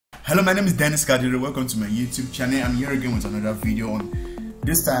Hello, my name is Kadiri. Welcome to my YouTube channel. I'm here again with another video.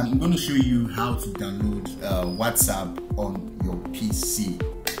 This time I'm going to show you how to download WhatsApp on your PC.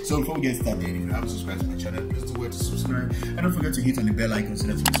 So before we get started, if you haven't subscribed to my channel, please do well to subscribe and don't forget to hit on the bell icon so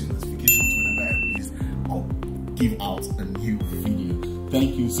that you receive notifications whenever I release or give out a new video.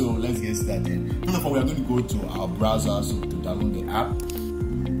 Thank you. So let's get started. First of all, we are going to go to our browser to download the app.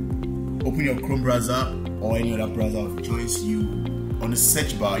 Open your Chrome browser or any other browser of choice. On the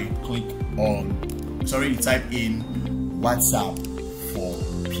search bar, you click on, you type in WhatsApp for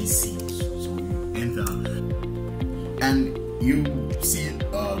PC. So you enter, and you see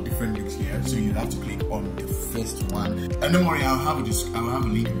different links here. So you have to click on the first one. And don't worry, I'll have a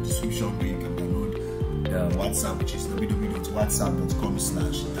link in the description where you can download the WhatsApp, which is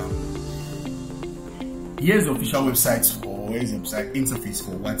www.whatsapp.com/download. Here's the official website, or here's the website interface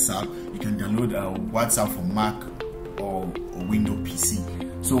for WhatsApp. You can download WhatsApp for Mac or Windows PC.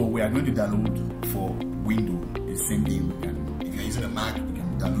 So we are going to download for Windows the same thing. If you're using a Mac, you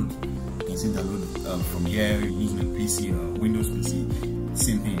can download from here. Using a PC, Windows PC,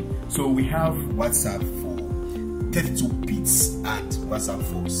 same thing. So we have WhatsApp for 32 bits and WhatsApp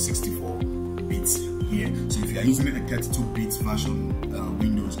for 64 bits here. So if you are using a 32 bits version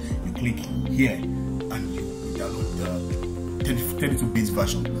Windows, you click here and you download the 32 bits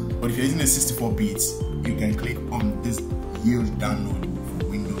version. But if you're using a 64 bits, you can click on this huge download for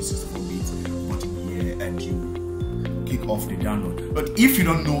Windows 64 bits button here and you kick off the download. But if you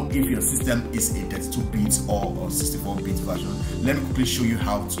don't know if your system is a 32 bits or 64 bits version, let me quickly show you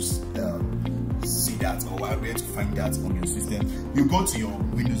how to see that, or where to find that on your system. You go to your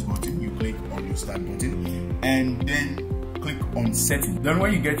Windows button, you click on your start button, and then click on settings. Then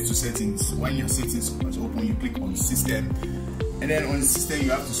when you get to settings, when your settings is open, you click on system. And then on the system,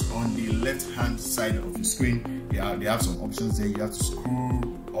 you have to, on the left hand side of the screen, they have some options there. You have to scroll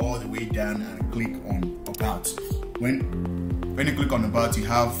all the way down and click on about. When you click on about, you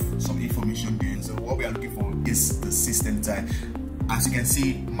have some information there. So what we are looking for is the system type. As you can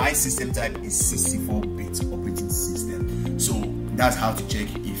see, my system type is 64-bit operating system. So that's how to check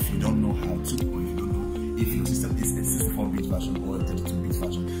if you don't know how to, or if you don't know if your system is a 64-bit version or a 32-bit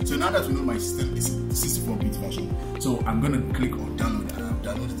version. So now that we know my system is a 64-bit version, so I'm going to click on download, and I've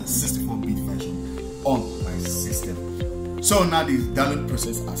downloaded the 64-bit version on my system. So now the download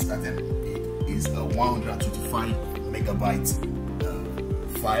process has started. It is a 125 megabyte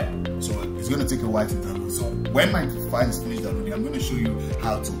file, so it's going to take a while to download. So when my file is finished downloading, I'm going to show you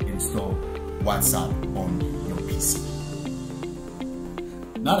how to install WhatsApp on your PC.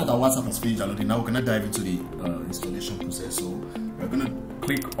 Now that our WhatsApp has finished downloading, now we're going to dive into the installation process. So we're going to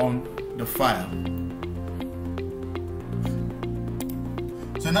click on the file.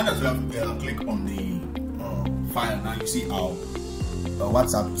 So now that we have clicked on the file, now you see our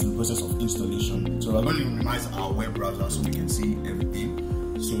WhatsApp is in the process of installation. So we're going to minimize our web browser so we can see everything.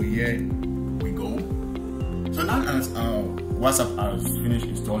 So here we go. So now as our WhatsApp has finished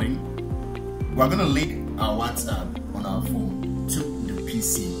installing, we're going to link our WhatsApp on our phone to the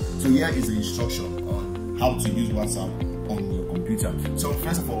PC. So here is the instruction on how to use WhatsApp on your computer. So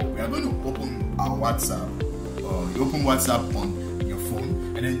first of all, we are going to open our WhatsApp. You open WhatsApp on your phone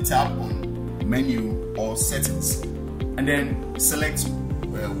and then tap on menu or settings, and then select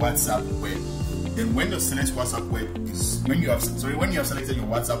WhatsApp web. Then when you select WhatsApp web is when you have selected your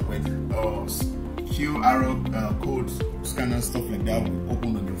WhatsApp web, QR code scanner, stuff like that will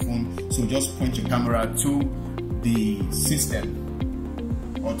open on your phone. So just point your camera to the system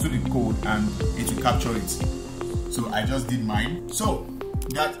or to the code and it will capture it. So I just did mine. So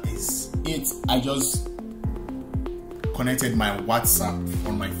that is it. I just connected my WhatsApp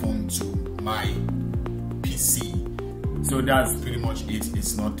on my phone to my PC. So that's pretty much it.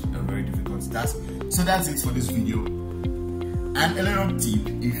 It's not very difficult. So that's it for this video. And a little tip,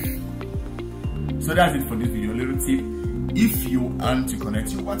 if you want to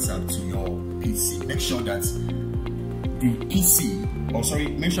connect your WhatsApp to your PC, make sure that the PC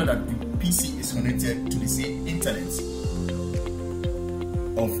is connected to the same internet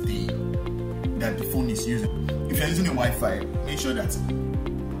that the phone is using. If you're using a Wi-Fi, make sure that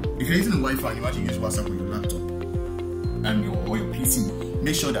if you're using a Wi-Fi and you want to use WhatsApp on your laptop and or your PC,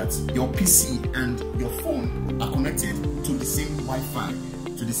 make sure that your PC and your phone are connected to the same Wi-Fi,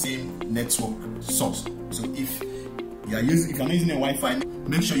 to the same network source. So if you're using a Wi-Fi,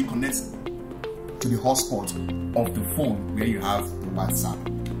 make sure you connect to the hotspot of the phone where you have the WhatsApp.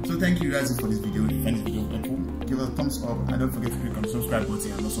 So thank you guys for this video. If you find this video helpful, give us a thumbs up and don't forget to click on the subscribe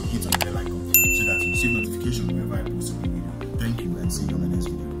button and also hit on the bell icon so that you receive notification whenever I post a new video. Thank you and see you on the next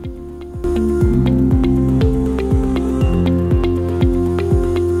video.